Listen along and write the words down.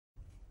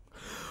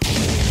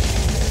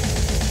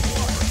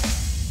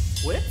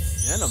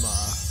Enema.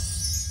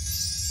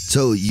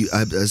 So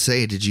I was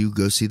saying, did you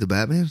go see the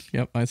Batman?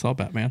 Yep, I saw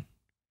Batman.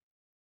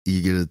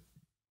 You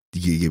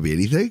give me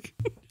anything?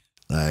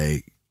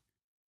 Like,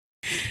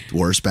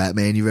 worst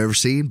Batman you've ever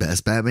seen?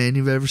 Best Batman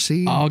you've ever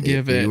seen? I'll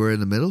give it. Anywhere in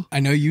the middle? I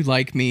know you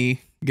like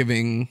me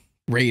giving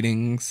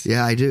ratings.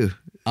 Yeah, I do.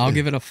 I'll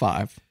give it a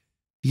 5.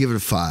 You give it a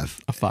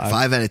 5. A 5.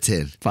 5 out of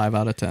 10. 5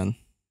 out of 10.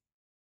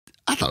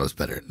 I thought it was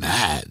better than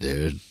that,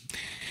 dude.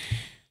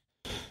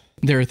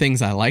 There are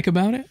things I like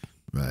about it.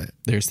 Right.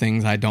 There's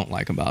things I don't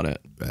like about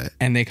it. Right.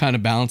 And they kind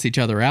of balance each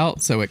other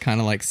out, so it kind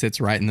of like sits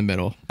right in the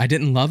middle. I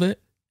didn't love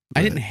it. I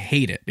Right. didn't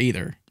hate it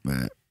either.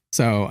 Right.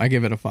 So I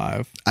give it a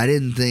 5. I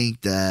didn't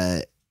think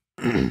that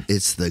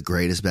it's the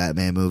greatest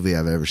Batman movie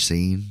I've ever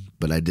seen,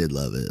 but I did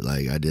love it.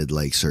 Like, I did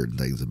like certain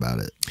things about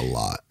it a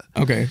lot.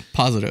 Okay,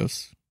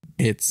 positives.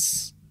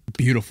 It's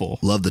beautiful.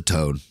 Love the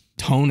tone.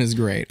 Tone is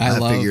great. I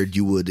figured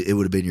it would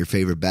have been your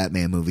favorite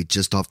Batman movie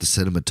just off the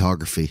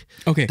cinematography.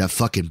 Okay. That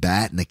fucking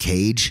bat in the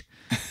cage,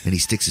 and he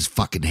sticks his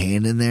fucking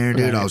hand in there,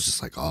 dude. Right. I was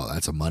just like, oh,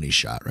 that's a money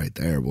shot right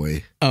there,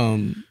 boy.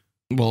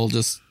 Well,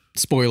 just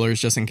spoilers,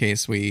 just in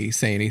case we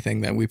say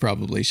anything that we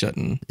probably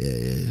shouldn't.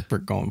 Yeah. For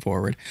going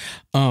forward.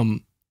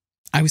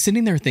 I was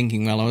sitting there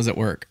thinking while I was at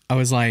work. I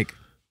was like,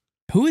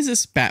 who is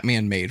this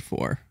Batman made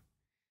for?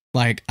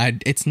 Like,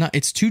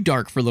 it's too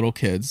dark for little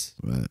kids,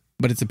 Right.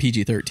 but it's a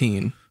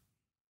PG-13,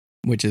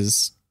 which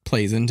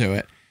plays into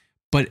it.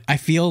 But I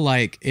feel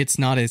like it's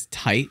not as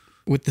tight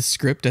with the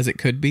script as it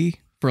could be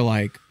for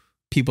like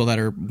people that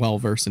are well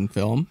versed in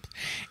film.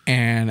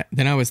 And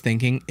then I was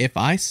thinking, if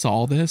I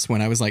saw this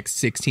when I was like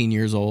 16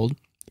 years old,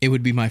 it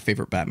would be my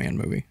favorite Batman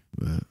movie.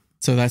 Right.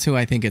 So that's who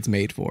I think it's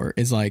made for,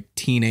 is like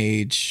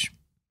teenage,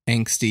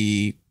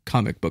 angsty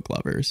comic book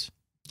lovers.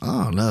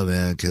 I don't know,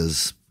 man,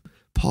 because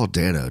Paul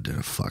Dano did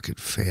a fucking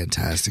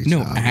fantastic job.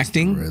 No, as the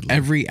acting, Riddler.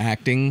 every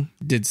acting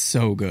did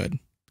so good.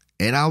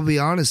 And I'll be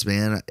honest,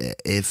 man,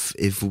 if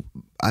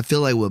I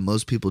feel like what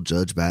most people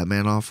judge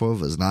Batman off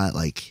of is not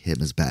like him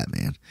as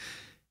Batman.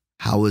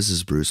 How is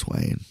his Bruce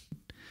Wayne?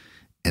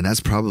 And that's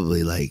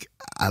probably like,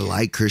 I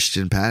like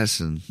Christian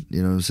Pattinson,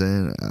 you know what I'm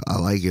saying? I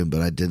like him,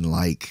 but I didn't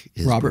like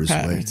his Robert Bruce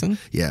Pattinson? Wayne.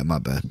 Yeah, my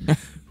bad.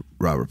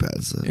 Robert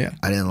Pattinson. Yeah.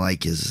 I didn't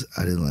like his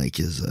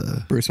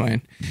Bruce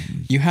Wayne.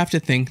 You have to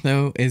think,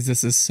 though,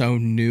 this is so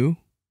new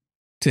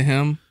to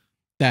him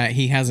that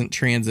he hasn't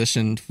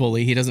transitioned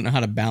fully. He doesn't know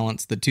how to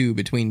balance the two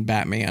between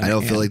Batman. I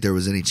don't feel like there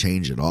was any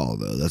change at all,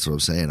 though. That's what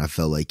I'm saying. I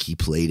felt like he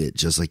played it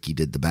just like he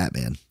did the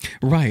Batman.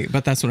 Right,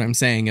 but that's what I'm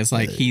saying is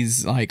like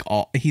he's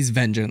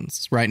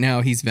vengeance. Right now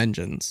he's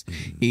vengeance.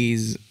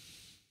 He's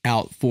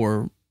out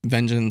for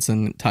vengeance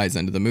and it ties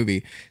into the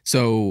movie.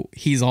 So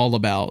he's all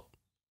about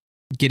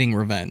getting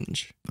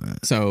revenge.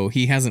 Right. So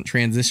he hasn't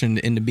transitioned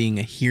into being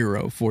a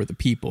hero for the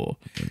people.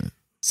 Right.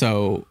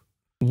 So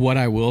what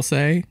I will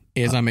say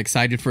is I'm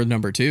excited for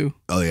number 2.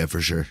 Oh, yeah, for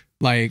sure.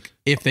 Like,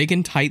 if they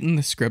can tighten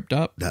the script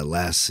up. That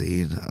last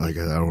scene, like,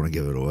 I don't want to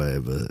give it away,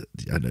 but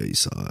I know you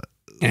saw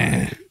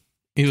it.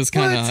 It was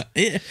kind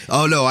of...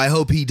 Oh, no, I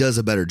hope he does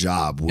a better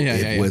job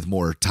with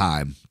more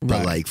time. But,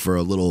 Right. like, for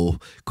a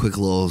quick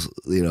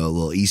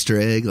little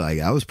Easter egg, like,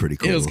 that was pretty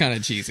cool. It was kind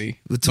of cheesy.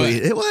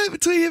 Between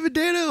him and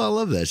Dano, I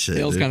love that shit.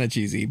 It was kind of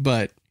cheesy,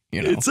 but,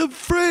 you know. It's a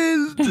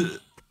friend.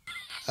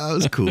 That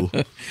was cool.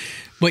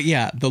 But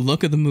yeah, the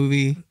look of the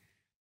movie,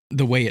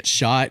 the way it's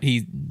shot,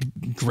 he's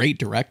great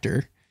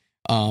director.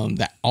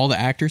 That all the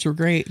actors were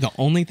great. The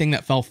only thing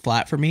that fell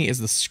flat for me is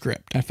the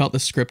script. I felt the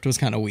script was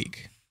kind of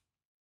weak.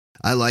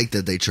 I like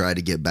that they tried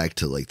to get back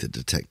to like the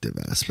detective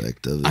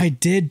aspect of it. I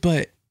did,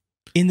 but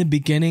in the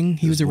beginning,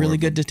 he There's was a more really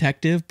of good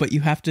detective. But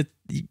you have to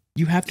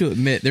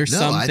admit, there's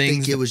some I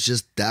things think it was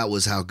just that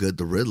was how good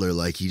the Riddler.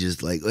 Like he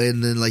just like,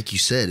 and then like you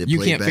said, it you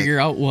played can't back. figure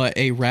out what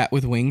a rat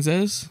with wings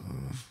is.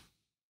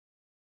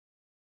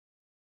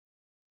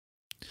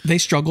 They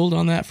struggled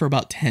on that for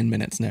about 10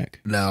 minutes,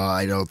 Nick. No,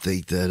 I don't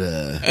think that.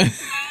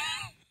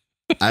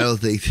 I don't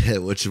think that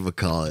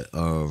whatchamacallit.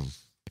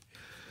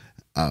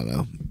 I don't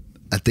know.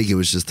 I think it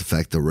was just the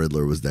fact the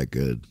Riddler was that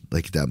good,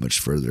 like that much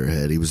further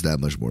ahead. He was that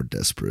much more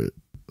desperate.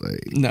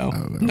 Like I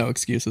don't know. No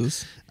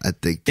excuses. I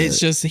think that, It's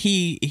just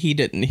he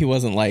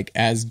wasn't like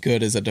as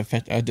good as a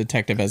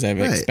detective as I've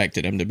Right.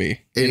 expected him to be.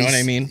 You and know what I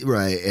he's- mean?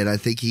 Right. And I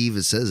think he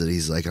even says it.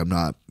 He's like, I'm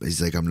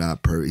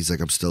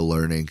still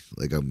learning.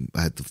 Like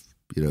I have to,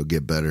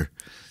 get better.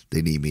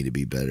 They need me to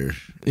be better.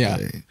 Yeah.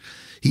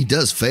 He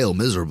does fail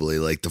miserably.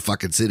 Like the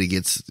fucking city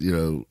gets,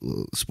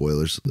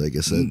 spoilers, like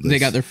I said. They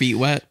got their feet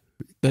wet.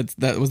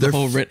 That was the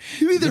whole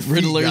You mean their feet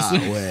Riddler's got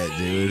wet,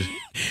 dude.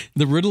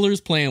 the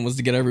Riddler's plan was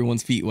to get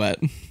everyone's feet wet.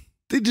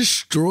 They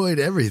destroyed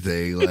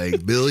everything,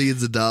 like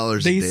millions of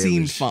dollars. They of damage.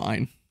 seemed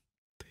fine.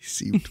 They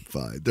seemed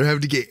fine. They're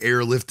having to get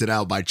airlifted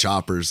out by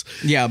choppers.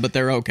 Yeah, but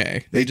they're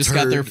okay. They just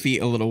got their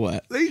feet a little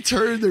wet. They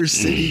turned their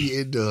city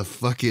into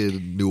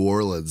fucking New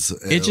Orleans.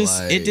 And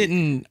It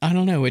didn't, I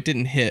don't know, it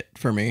didn't hit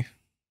for me.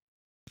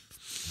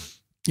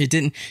 It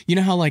didn't, you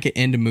know how like at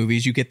end of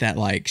movies, you get that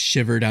like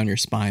shiver down your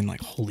spine,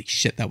 like, holy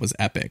shit, that was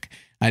epic.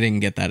 I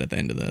didn't get that at the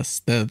end of this.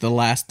 The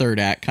last third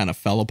act kind of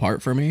fell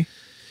apart for me.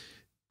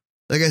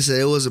 like I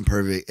said, it wasn't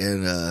perfect,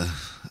 and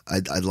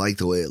I liked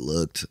the way it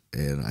looked,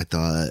 and I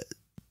thought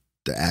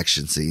the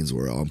action scenes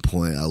were on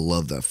point. I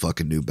love that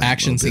fucking new Batmobile.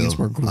 Action scenes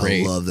were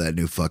great. I love that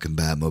new fucking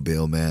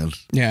Batmobile, man.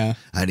 Yeah.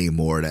 I need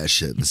more of that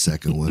shit in the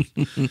second one.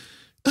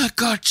 I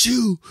got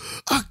you,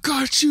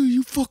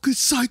 you fucking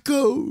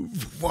psycho.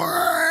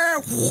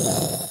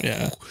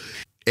 Yeah.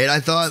 And I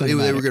thought maybe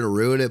they Cinematic. were gonna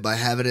ruin it by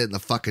having it in the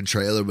fucking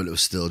trailer, but it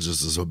was still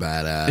just as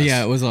badass.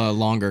 Yeah, it was a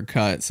longer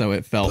cut, so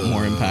it felt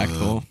more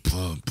impactful.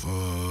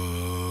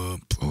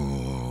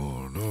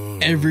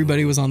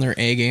 Everybody was on their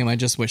A game. I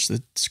just wish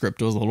the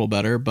script was a little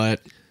better,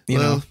 but you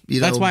know,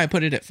 that's why I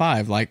put it at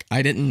 5. Like,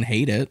 I didn't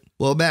hate it.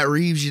 Well, Matt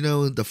Reeves, you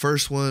know, the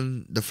first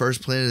Planet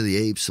of the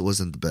Apes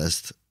wasn't the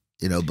best,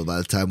 you know, but by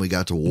the time we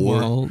got to War,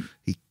 Well,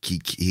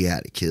 he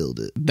had killed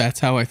it.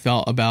 that's how I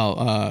felt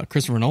about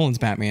Christopher Nolan's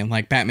Batman.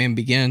 Like, Batman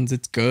Begins,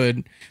 it's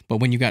good, but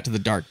when you got to The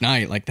Dark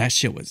Knight, like, that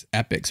shit was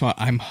epic. So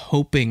I'm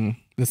hoping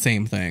the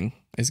same thing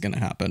is going to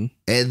happen.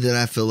 And then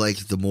I feel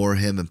like the more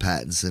him and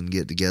Pattinson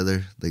get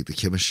together, like the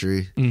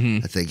chemistry,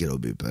 I think it'll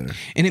be better.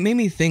 And it made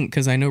me think,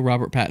 because I know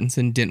Robert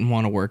Pattinson didn't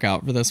want to work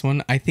out for this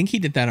one. I think he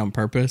did that on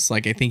purpose.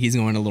 Like, I think he's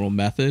going a little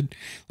method.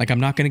 Like, I'm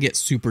not going to get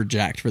super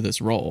jacked for this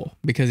role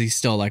because he's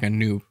still like a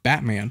new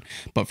Batman.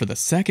 But for the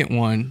second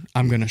one,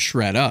 I'm going to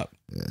shred up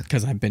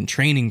because I've been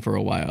training for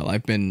a while.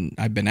 I've been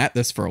at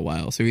this for a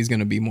while. So he's going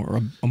to be a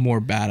more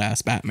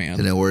badass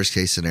Batman. In a worst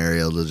case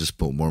scenario, they'll just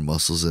put more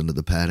muscles into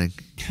the padding.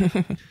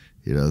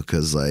 You know,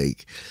 because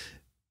like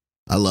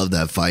I love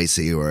that fight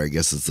scene where I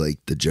guess it's like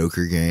the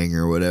Joker gang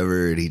or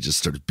whatever, and he just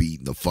starts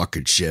beating the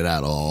fucking shit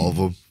out of all of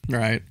them.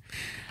 Right.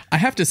 I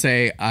have to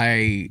say,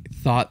 I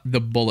thought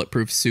the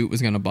bulletproof suit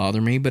was going to bother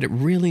me, but it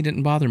really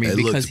didn't bother me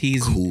because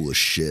he's cool as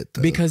shit.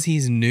 Though. Because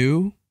he's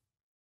new.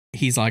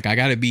 He's like, I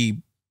gotta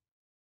be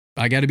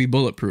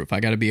bulletproof. I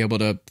gotta be able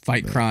to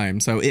fight crime.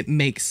 So it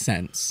makes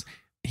sense.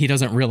 He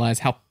doesn't realize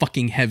how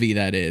fucking heavy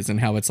that is and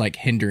how it's like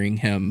hindering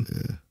him.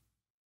 Yeah.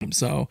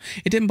 So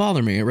it didn't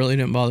bother me. It really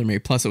didn't bother me.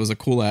 Plus, it was a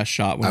cool ass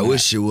shot. I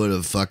wish you would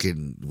have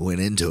fucking went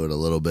into it a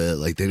little bit.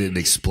 Like they didn't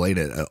explain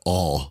it at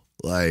all.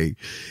 Like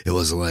it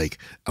wasn't like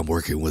I'm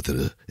working with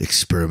an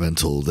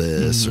experimental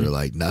this or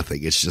like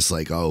nothing. It's just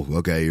like, oh,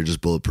 okay, you're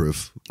just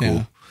bulletproof. Cool.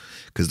 Yeah.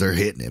 Because they're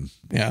hitting him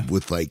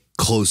with like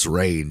close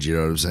range. You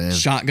know what I'm saying?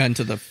 Shotgun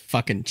to the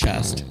fucking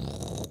chest.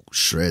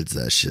 Shreds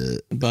that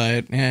shit.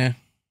 But yeah.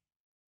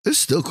 It's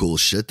still cool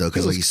shit though,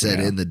 because like you said,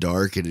 yeah. in the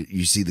dark and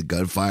you see the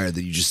gunfire,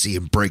 then you just see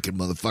him breaking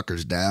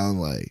motherfuckers down.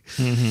 Like,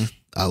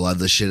 I love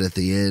the shit at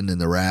the end and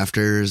the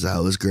rafters.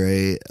 That was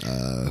great.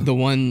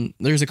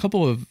 There's a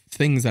couple of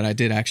things that I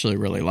did actually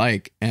really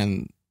like,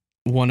 and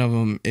one of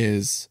them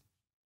is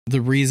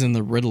the reason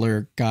the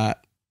Riddler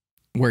got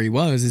where he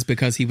was is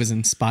because he was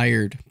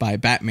inspired by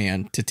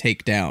Batman to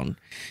take down,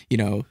 you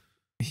know,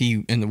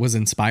 and was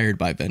inspired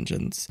by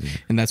vengeance.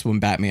 And that's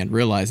when Batman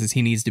realizes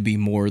he needs to be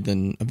more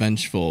than a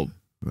vengeful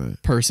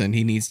person.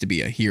 He needs to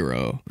be a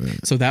hero.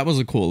 So that was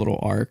a cool little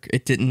arc.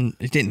 It didn't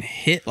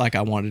hit like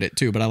I wanted it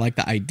to, but I like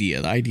the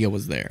idea. The idea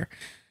was there.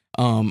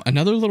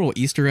 Another little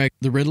Easter egg,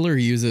 the Riddler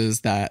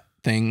uses that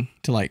thing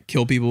to like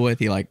kill people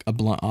with, like a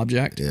blunt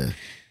object. Yeah.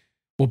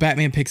 Well,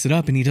 Batman picks it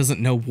up and he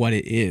doesn't know what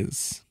it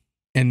is.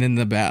 And then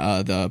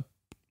the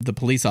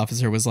police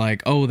officer was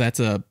like, "Oh, that's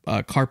a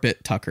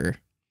carpet tucker."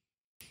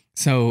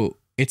 So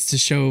it's to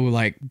show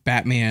like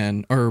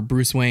Batman or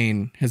Bruce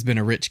Wayne has been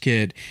a rich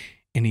kid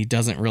and he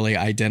doesn't really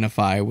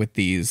identify with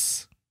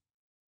these,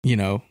 you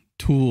know,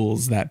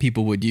 tools that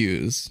people would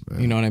use.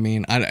 Right. You know what I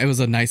mean? It was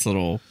a nice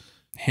little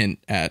hint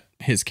at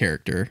his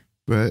character.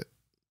 Right.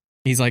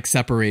 He's like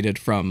separated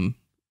from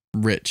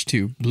rich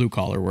to blue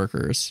collar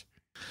workers.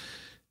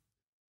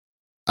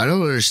 I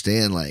don't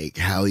understand like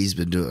how he's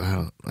been doing.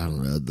 I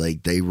don't know.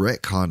 Like they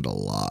retconned a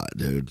lot,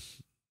 dude.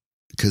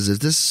 Because if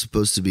this is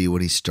supposed to be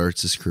when he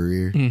starts his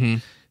career,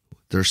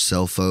 there's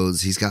cell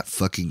phones. He's got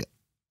fucking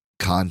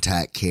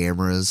contact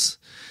cameras.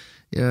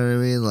 You know what I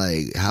mean?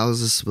 Like, how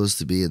is this supposed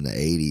to be in the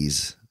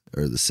 80s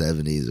or the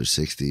 70s or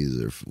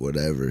 60s or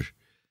whatever?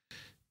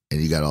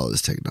 And you got all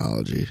this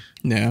technology.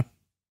 Yeah.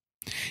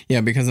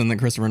 Yeah, because in the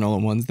Christopher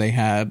Nolan ones, they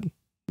had,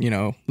 you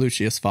know,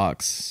 Lucius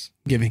Fox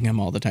giving him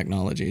all the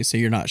technology. So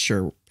you're not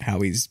sure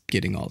how he's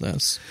getting all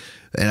this.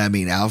 And I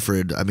mean,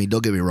 Alfred,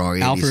 don't get me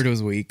wrong. Alfred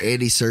was weak.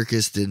 Andy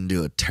Serkis didn't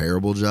do a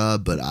terrible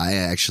job, but I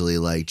actually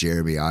like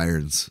Jeremy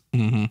Irons.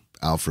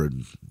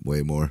 Alfred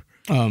way more.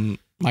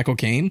 Michael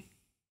Caine?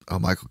 Oh,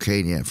 Michael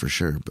Caine, yeah, for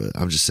sure. But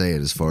I'm just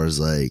saying, as far as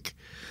like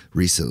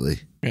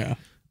recently. Yeah.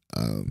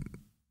 I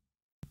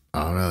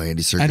don't know,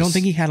 Andy Serkis. I don't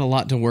think he had a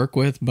lot to work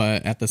with,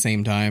 but at the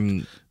same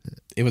time,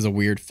 it was a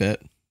weird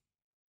fit.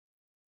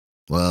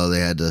 Well, they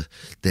had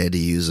to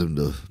use him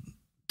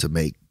to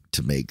make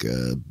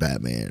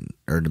Batman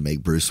or to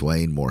make Bruce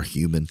Wayne more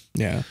human.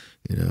 Yeah.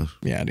 You know?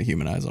 Yeah, to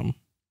humanize him.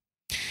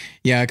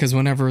 Yeah, because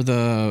whenever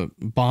the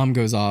bomb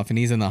goes off and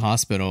he's in the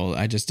hospital,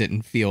 I just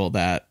didn't feel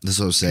that. That's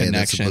what I'm saying.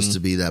 That's supposed to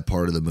be that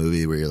part of the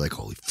movie where you're like,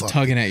 holy fuck.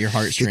 Tugging at your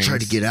heartstrings. They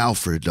tried to get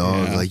Alfred,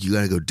 dog. Yeah. Like, you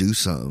got to go do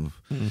something.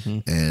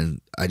 And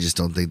I just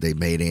don't think they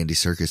made Andy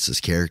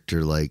Serkis'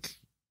 character like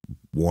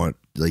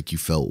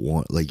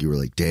you were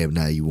like, damn,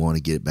 now you want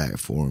to get it back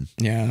for him.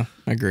 Yeah,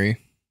 I agree.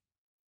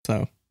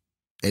 So,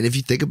 and if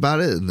you think about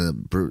it,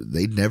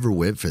 they never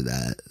went for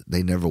that.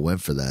 They never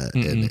went for that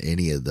in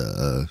any of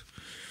the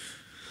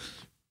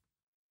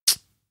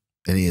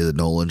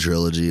Nolan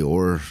trilogy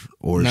or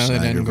no, they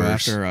didn't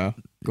Snyderverse.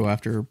 go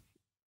after.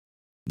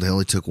 They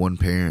only took one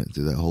parent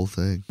through that whole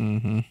thing.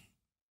 Mm-hmm.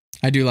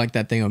 I do like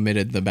that they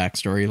omitted the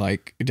backstory.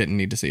 Like, you didn't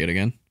need to see it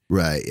again.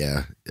 Right?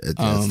 Yeah,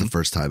 that's the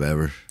first time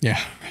ever.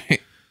 Yeah, right.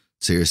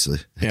 Seriously,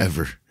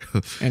 ever.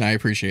 And I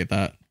appreciate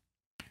that.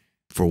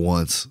 For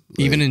once,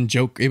 even in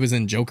it was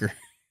in Joker.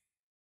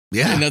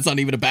 Yeah, and that's not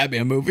even a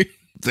Batman movie,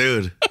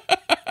 dude.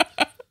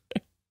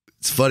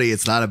 It's funny.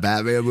 It's not a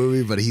Batman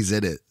movie, but he's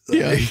in it.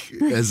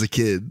 As a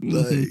kid,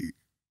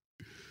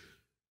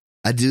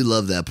 I do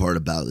love that part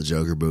about the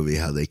Joker movie,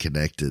 how they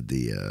connected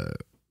the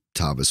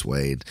Thomas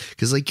Wayne,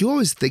 because like you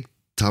always think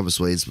Thomas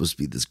Wayne's supposed to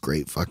be this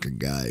great fucking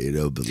guy, you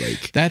know, but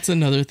like that's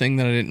another thing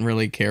that I didn't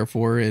really care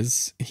for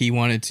is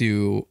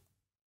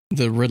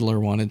the Riddler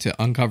wanted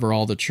to uncover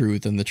all the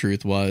truth, and the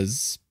truth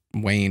was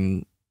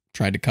Wayne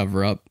tried to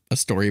cover up a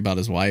story about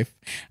his wife.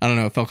 I don't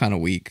know, it felt kind of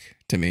weak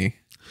to me.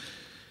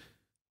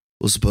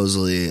 Well,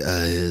 supposedly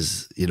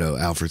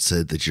Alfred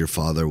said that your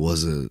father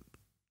wasn't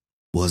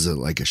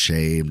like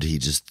ashamed. He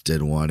just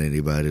didn't want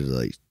anybody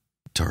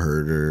to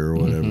hurt her or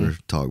whatever,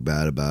 talk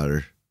bad about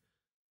her.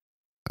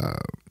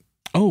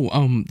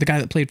 The guy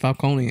that played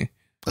Falcone.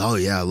 Oh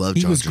yeah, I love.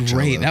 He John was Turturro.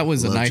 great. That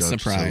was a nice John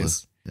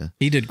surprise. Yeah.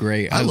 He did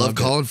great. I love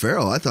Colin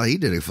Farrell. I thought he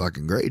did a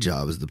fucking great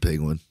job as the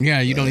Penguin.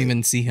 Yeah, you don't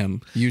even see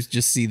him. You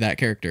just see that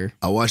character.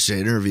 I watched the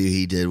interview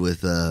he did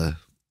with I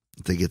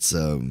think it's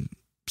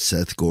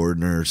Seth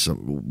Gordon or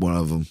one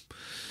of them,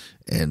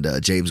 and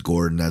James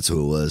Gordon. That's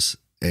who it was.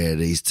 And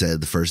he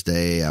said the first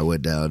day I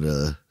went down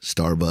to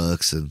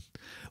Starbucks and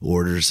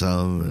ordered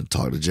some and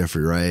talked to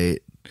Jeffrey Wright.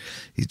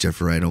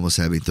 Jeffrey Wright almost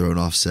had me thrown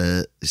off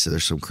set. He said,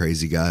 "There's some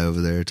crazy guy over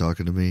there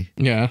talking to me."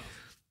 Yeah.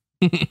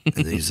 And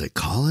then he's like,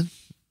 "Colin?"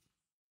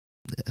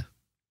 Yeah.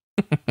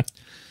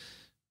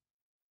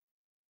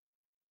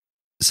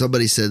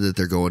 Somebody said that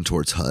they're going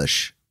towards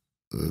Hush.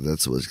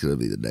 That's what's going to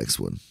be the next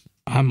one.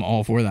 I'm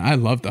all for that. I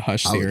love the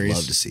Hush series. I would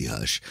love to see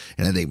Hush.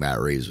 And I think Matt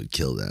Reeves would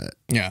kill that.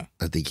 Yeah.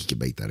 I think he could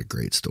make that a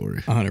great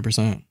story.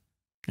 100%.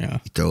 Yeah.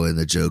 You throw in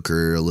the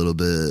Joker a little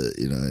bit,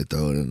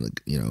 throw it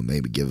in,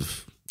 maybe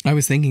give. I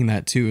was thinking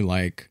that too.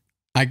 Like,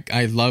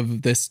 I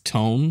love this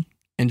tone,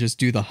 and just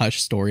do the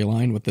Hush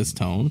storyline with this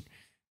tone.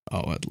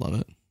 Oh, I'd love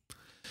it.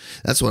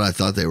 That's what I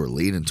thought they were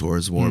leaning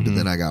towards more, but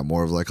then I got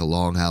more of like a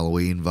Long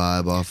Halloween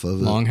vibe off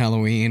of it. Long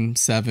Halloween,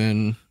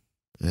 Seven,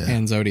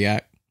 and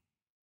Zodiac.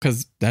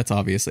 Because that's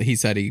obviously, he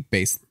said he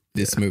based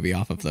this movie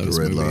off of those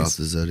the Riddler movies. Off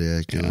the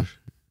Zodiac Killer.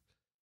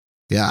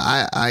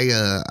 Yeah,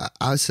 I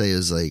would say it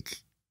was an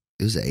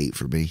 8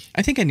 for me.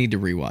 I think I need to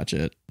rewatch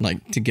it,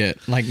 to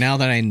get now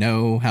that I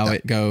know how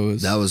it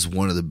goes. That was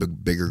one of the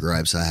bigger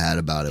gripes I had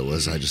about it.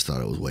 Was I just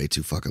thought it was way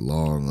too fucking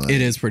long.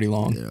 It is pretty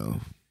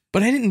long,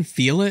 but I didn't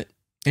feel it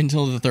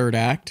until the third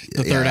act.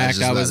 The third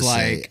act, I was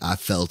like, I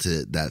felt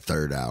it that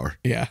third hour.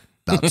 Yeah,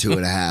 about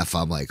 2.5.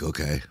 I'm like,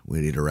 okay, we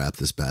need to wrap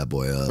this bad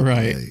boy up.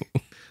 Right.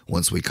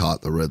 Once we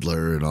caught the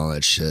Riddler and all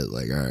that shit, all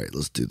right,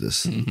 let's do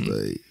this.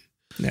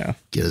 Yeah,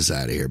 get us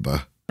out of here, bro.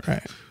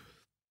 Right.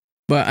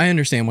 But I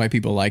understand why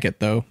people like it,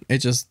 though. It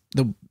just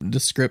the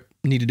script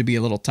needed to be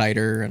a little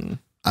tighter, and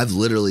I've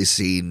literally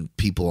seen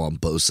people on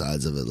both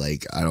sides of it.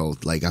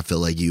 I feel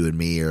like you and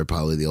me are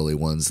probably the only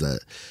ones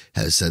that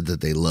have said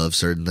that they love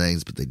certain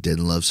things, but they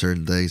didn't love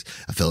certain things.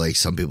 I feel like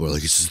some people are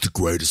like, "This is the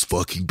greatest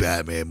fucking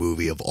Batman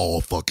movie of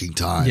all fucking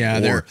time." Yeah,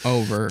 they're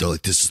over. They're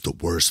like, "This is the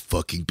worst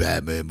fucking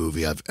Batman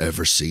movie I've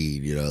ever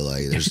seen."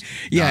 There's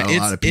a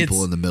lot of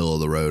people in the middle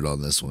of the road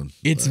on this one.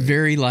 It's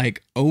very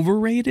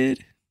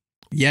overrated,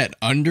 yet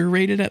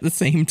underrated at the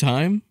same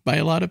time by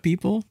a lot of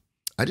people.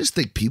 I just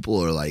think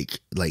people are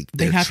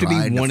they have to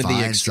be one of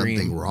the extremes.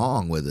 Something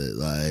wrong with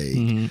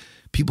it.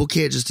 People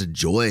can't just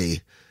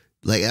enjoy.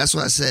 That's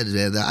what I said,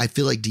 man. I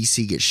feel like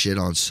DC gets shit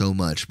on so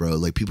much,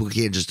 bro. People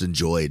can't just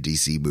enjoy a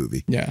DC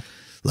movie. Yeah.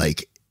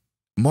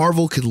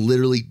 Marvel could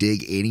literally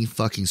dig any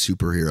fucking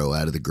superhero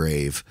out of the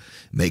grave,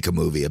 make a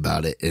movie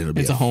about it, and it'll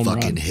be a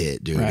fucking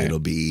hit, dude. Right. It'll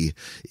be,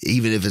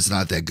 even if it's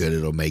not that good,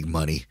 it'll make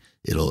money.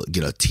 It'll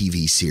get a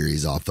TV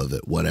series off of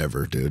it,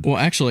 whatever, dude. Well,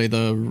 actually,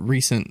 the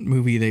recent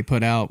movie they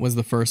put out was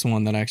the first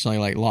one that actually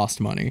lost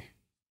money.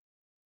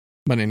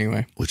 But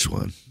anyway. Which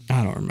one?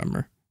 I don't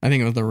remember. I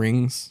think it was The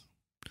Rings.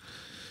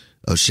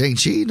 Oh,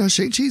 Shang-Chi? No,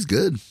 Shang-Chi's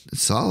good.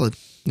 It's solid.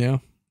 Yeah.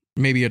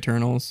 Maybe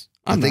Eternals.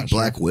 I think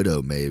Black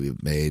Widow maybe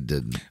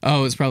didn't.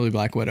 Oh, it's probably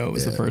Black Widow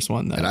was the first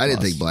one. And I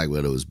didn't think Black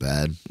Widow was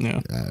bad.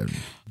 Yeah.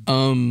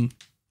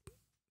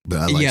 But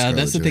I like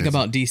that's the thing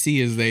about DC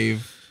is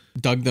they've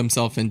dug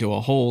themselves into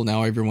a hole.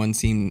 Now everyone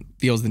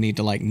feels the need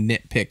to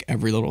nitpick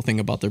every little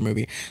thing about their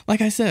movie. Like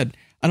I said,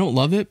 I don't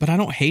love it, but I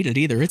don't hate it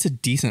either. It's a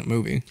decent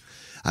movie.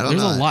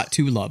 There's a lot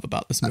to love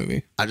about this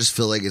movie. I just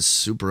feel like it's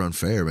super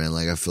unfair, man.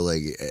 I feel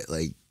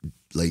like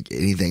like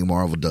anything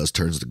Marvel does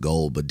turns to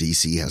gold, but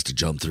DC has to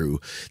jump through.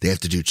 They have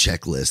to do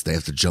checklists. They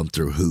have to jump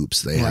through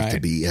hoops. They have to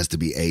be, it has to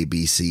be A,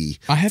 B, C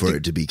for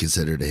it to be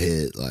considered a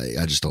hit. Like,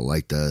 I just don't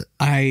like that.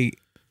 I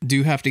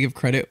do have to give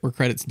credit where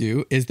credit's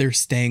due. Is they're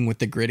staying with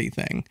the gritty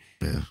thing.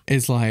 Yeah,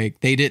 it's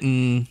like they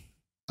didn't.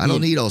 I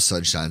don't need all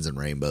sunshines and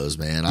rainbows,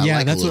 man. I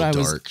like that's a what I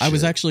was. Dark I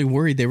was shit. actually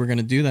worried they were going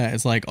to do that.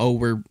 It's like, oh,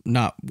 we're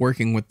not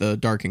working with the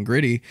dark and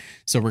gritty,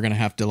 so we're going to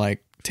have to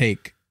like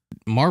take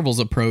Marvel's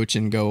approach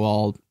and go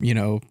all,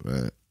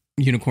 Right.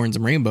 unicorns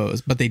and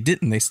rainbows. But they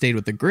didn't. They stayed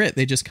with the grit.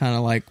 They just kind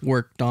of like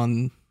worked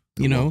on,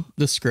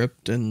 the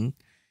script, and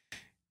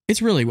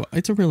it's a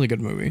really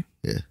good movie.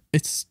 Yeah,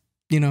 it's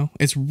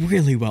it's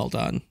really well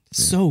done.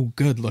 Yeah. So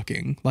good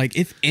looking. Like,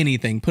 if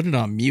anything, put it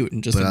on mute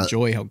and just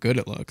enjoy how good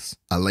it looks.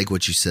 I like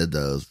what you said,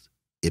 though.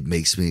 It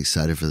makes me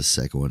excited for the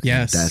second one.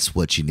 Yes. And that's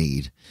what you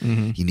need.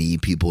 Mm-hmm. You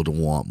need people to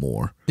want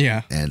more.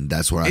 Yeah. And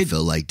that's where I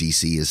feel like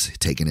DC is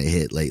taking a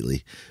hit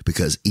lately.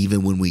 Because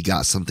even when we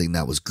got something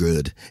that was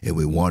good and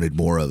we wanted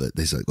more of it,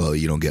 they said, well,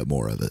 you don't get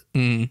more of it.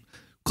 Mm.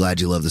 Glad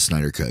you love the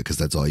Snyder Cut, because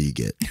that's all you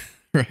get.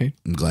 Right.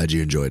 I'm glad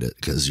you enjoyed it,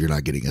 because you're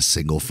not getting a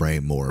single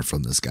frame more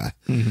from this guy.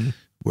 Mm-hmm.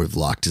 We've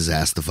locked his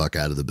ass the fuck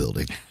out of the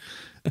building.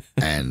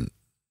 And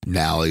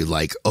now you're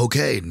like,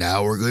 okay,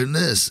 now we're good in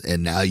this.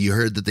 And now you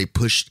heard that they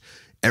pushed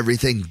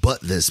everything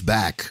but this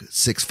back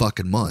 6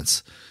 fucking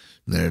months.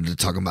 They're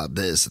talking about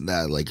this and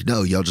that. Like,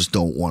 no, y'all just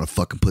don't want to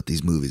fucking put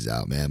these movies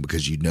out, man,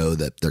 because you know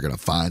that they're going to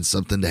find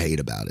something to hate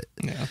about it.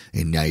 Yeah.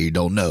 And now you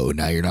don't know.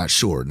 Now you're not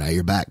sure. Now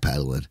you're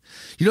backpedaling.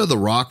 The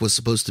Rock was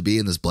supposed to be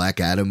in this Black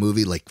Adam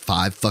movie like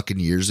 5 fucking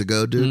years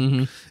ago, dude.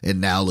 Mm-hmm.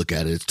 And now look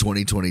at it. It's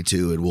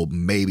 2022 and we'll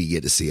maybe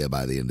get to see it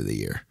by the end of the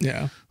year.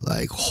 Yeah.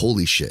 Like,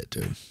 holy shit,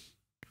 dude.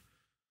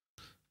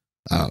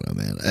 I don't know,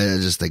 man.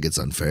 I just think it's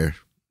unfair.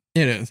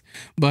 It is.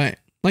 But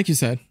like you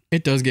said,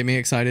 it does get me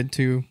excited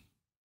too.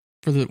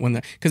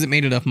 Because it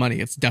made enough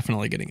money, it's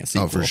definitely getting a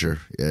sequel. Oh, for sure.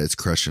 Yeah, it's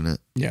crushing it.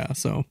 Yeah,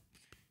 so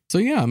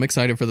yeah, I'm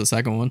excited for the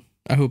second one.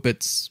 I hope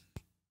it's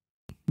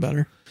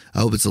better.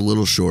 I hope it's a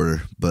little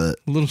shorter, but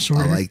a little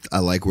shorter. I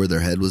like where their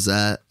head was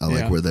at. I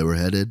like where they were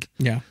headed.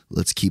 Yeah.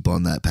 Let's keep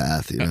on that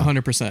path.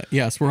 100%.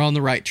 Yes, we're on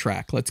the right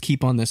track. Let's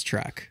keep on this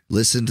track.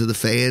 Listen to the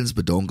fans,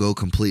 but don't go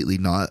completely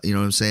not. You know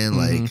what I'm saying?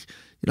 Mm-hmm. Like,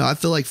 I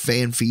feel like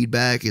fan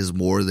feedback is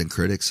more than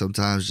critics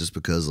sometimes, just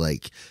because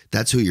like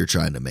that's who you're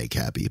trying to make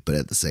happy. But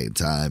at the same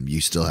time,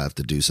 you still have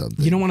to do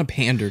something. You don't want to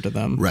pander to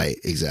them. Right.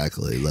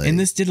 Exactly. Like, and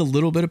this did a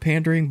little bit of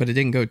pandering, but it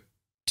didn't go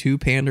too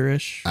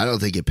panderish. I don't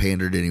think it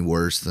pandered any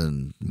worse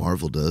than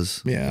Marvel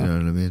does. Yeah. You know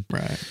what I mean?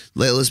 Right.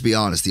 Let's be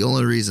honest. The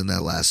only reason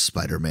that last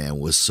Spider-Man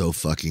was so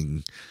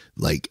fucking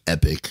like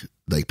epic,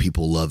 like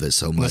people love it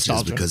so much,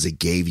 is because it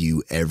gave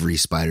you every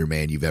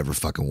Spider-Man you've ever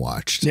fucking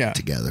watched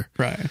together.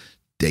 Right.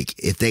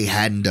 If they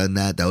hadn't done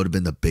that, that would have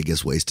been the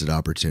biggest wasted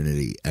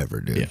opportunity ever,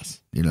 dude.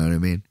 Yes. You know what I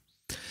mean?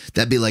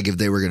 That'd be like if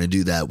they were going to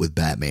do that with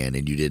Batman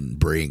and you didn't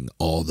bring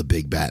all the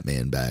big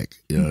Batman back.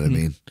 You know what I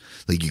mean?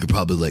 Like, you could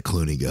probably let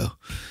Clooney go.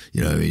 You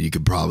know what I mean? You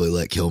could probably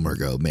let Kilmer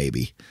go,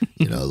 maybe.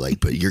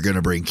 But you're going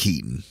to bring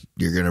Keaton.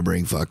 You're going to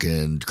bring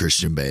fucking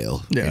Christian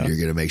Bale. Yeah. And you're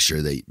going to make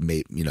sure they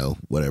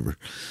whatever.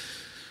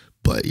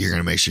 But you're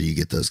going to make sure you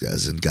get those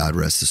guys. And God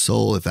rest his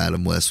soul, if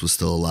Adam West was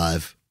still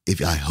alive.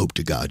 I hope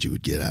to God you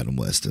would get Adam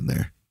West in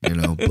there,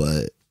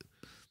 but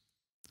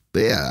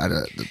yeah. I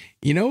don't,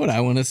 you know what I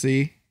want to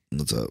see?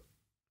 What's up?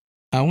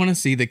 I want to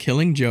see The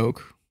Killing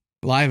Joke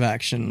live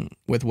action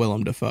with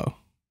Willem Dafoe.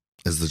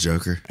 As the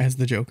Joker? As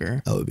the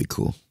Joker. That would be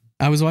cool.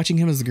 I was watching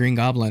him as the Green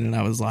Goblin and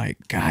I was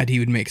like, God, he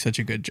would make such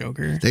a good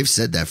Joker. They've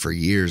said that for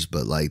years,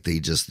 but like they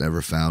just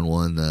never found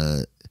one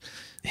that...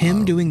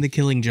 Him doing The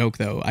Killing Joke,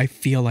 though, I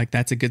feel like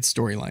that's a good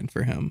storyline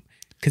for him.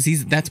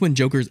 Because that's when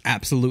Joker's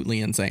absolutely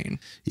insane.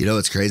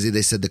 It's crazy.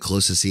 They said the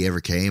closest he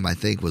ever came, I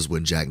think, was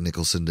when Jack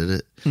Nicholson did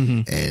it.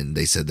 Mm-hmm. And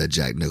they said that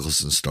Jack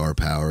Nicholson's star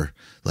power,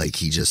 like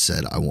he just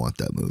said, I want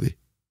that movie.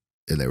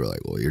 And they were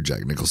like, well, you're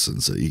Jack Nicholson,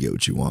 so you get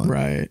what you want.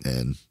 Right.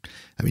 And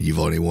I mean, you've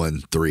only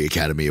won 3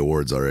 Academy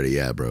Awards already.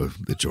 Yeah, bro,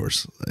 it's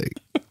yours.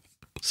 Like,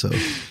 so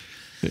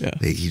yeah.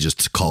 He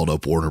just called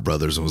up Warner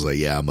Brothers and was like,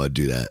 yeah, I'm going to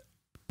do that.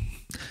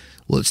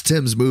 Well, it's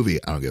Tim's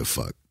movie. I don't give a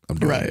fuck. I'm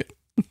doing it.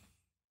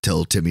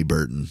 Tell Timmy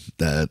Burton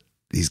that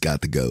he's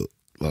got the goat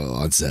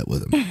on set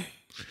with him.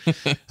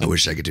 I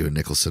wish I could do a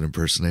Nicholson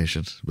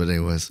impersonation, but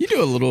anyways, you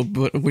do a little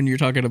bit when he's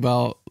talking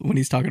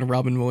to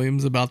Robin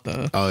Williams about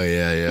the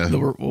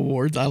the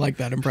awards. I like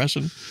that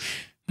impression.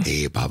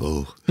 Hey,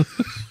 Babu,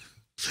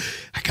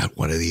 I got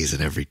one of these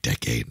in every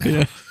decade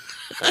now.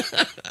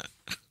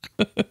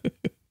 Yeah.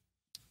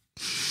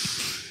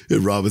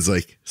 And Robin's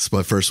like, it's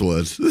my first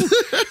one.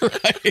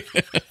 Right.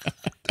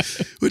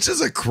 Which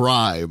is a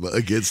crime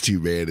against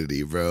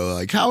humanity, bro.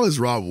 Like, how is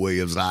Rob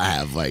Williams not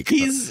have like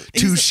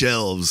two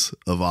shelves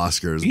of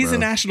Oscars? He's a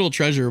national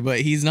treasure,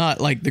 but he's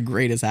not like the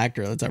greatest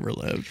actor that's ever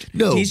lived.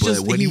 No, he's but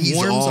just when he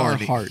warms our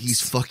hearts.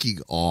 He's fucking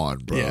on,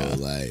 bro. Yeah.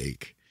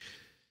 Like,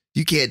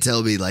 you can't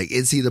tell me like.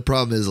 And see, the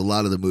problem is a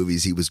lot of the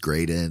movies he was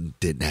great in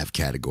didn't have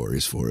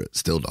categories for it.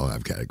 Still don't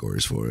have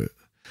categories for it.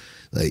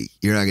 Like,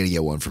 you're not gonna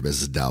get one for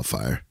Mrs.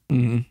 Doubtfire.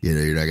 Mhm. You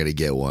know, you're not gonna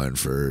get one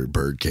for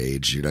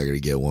Birdcage. You're not gonna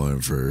get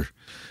one for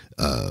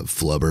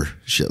Flubber,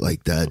 shit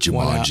like that.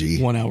 Jumanji.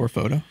 1 hour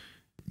photo.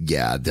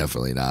 Yeah,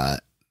 definitely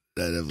not.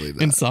 Definitely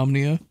not.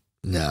 Insomnia.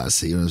 No,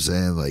 see what I'm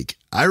saying? Like,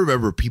 I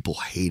remember people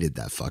hated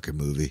that fucking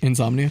movie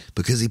Insomnia.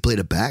 because he played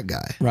a bad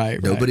guy.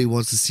 Right. Nobody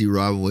wants to see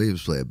Robin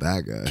Williams play a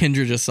bad guy.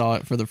 Kendra just saw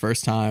it for the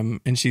first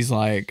time, and she's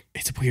like,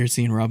 "It's weird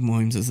seeing Robin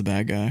Williams as the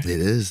bad guy." It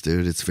is,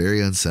 dude. It's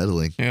very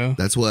unsettling. Yeah.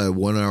 That's why a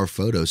 1 hour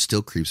photo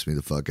still creeps me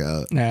the fuck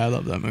out. Yeah, I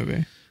love that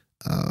movie.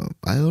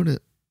 I own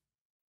it.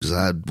 Because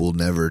I will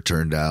never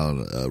turn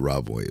down a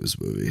Robin Williams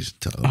movie.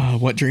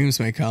 What Dreams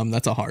May Come.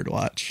 That's a hard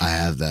watch. I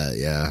have that.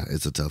 Yeah,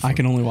 it's a tough one. I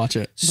can only watch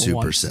it Super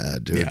once.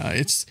 sad, dude. Yeah,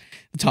 it's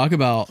talk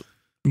about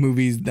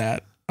movies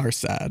that are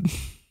sad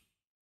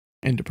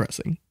and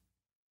depressing.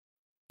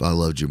 I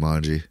love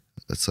Jumanji.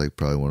 That's like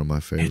probably one of my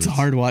favorites. It's a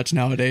hard watch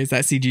nowadays.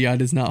 That CGI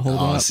does not hold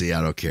up. See,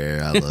 I don't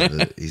care. I love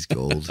it. He's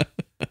gold.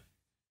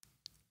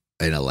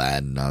 And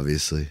Aladdin,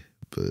 obviously.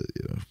 But,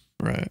 you know,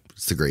 Right.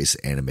 it's the greatest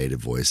animated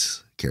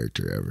voice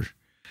character ever.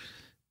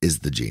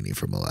 Is the genie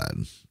from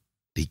Aladdin.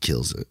 He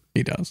kills it.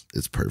 He does.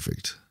 It's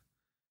perfect.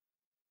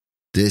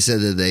 They said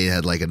that they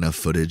had like enough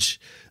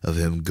footage of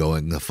him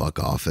going the fuck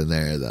off in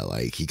there that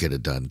like he could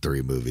have done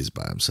 3 movies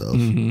by himself.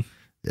 Mm-hmm.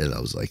 And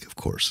I was like, of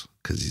course,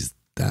 because he's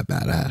that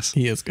badass.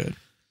 He is good.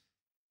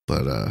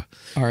 But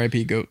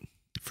R.I.P. Goat.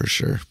 for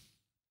sure.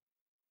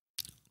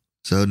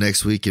 So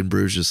next week in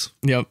Bruges.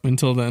 Yep.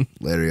 Until then.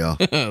 Later,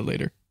 y'all.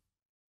 Later.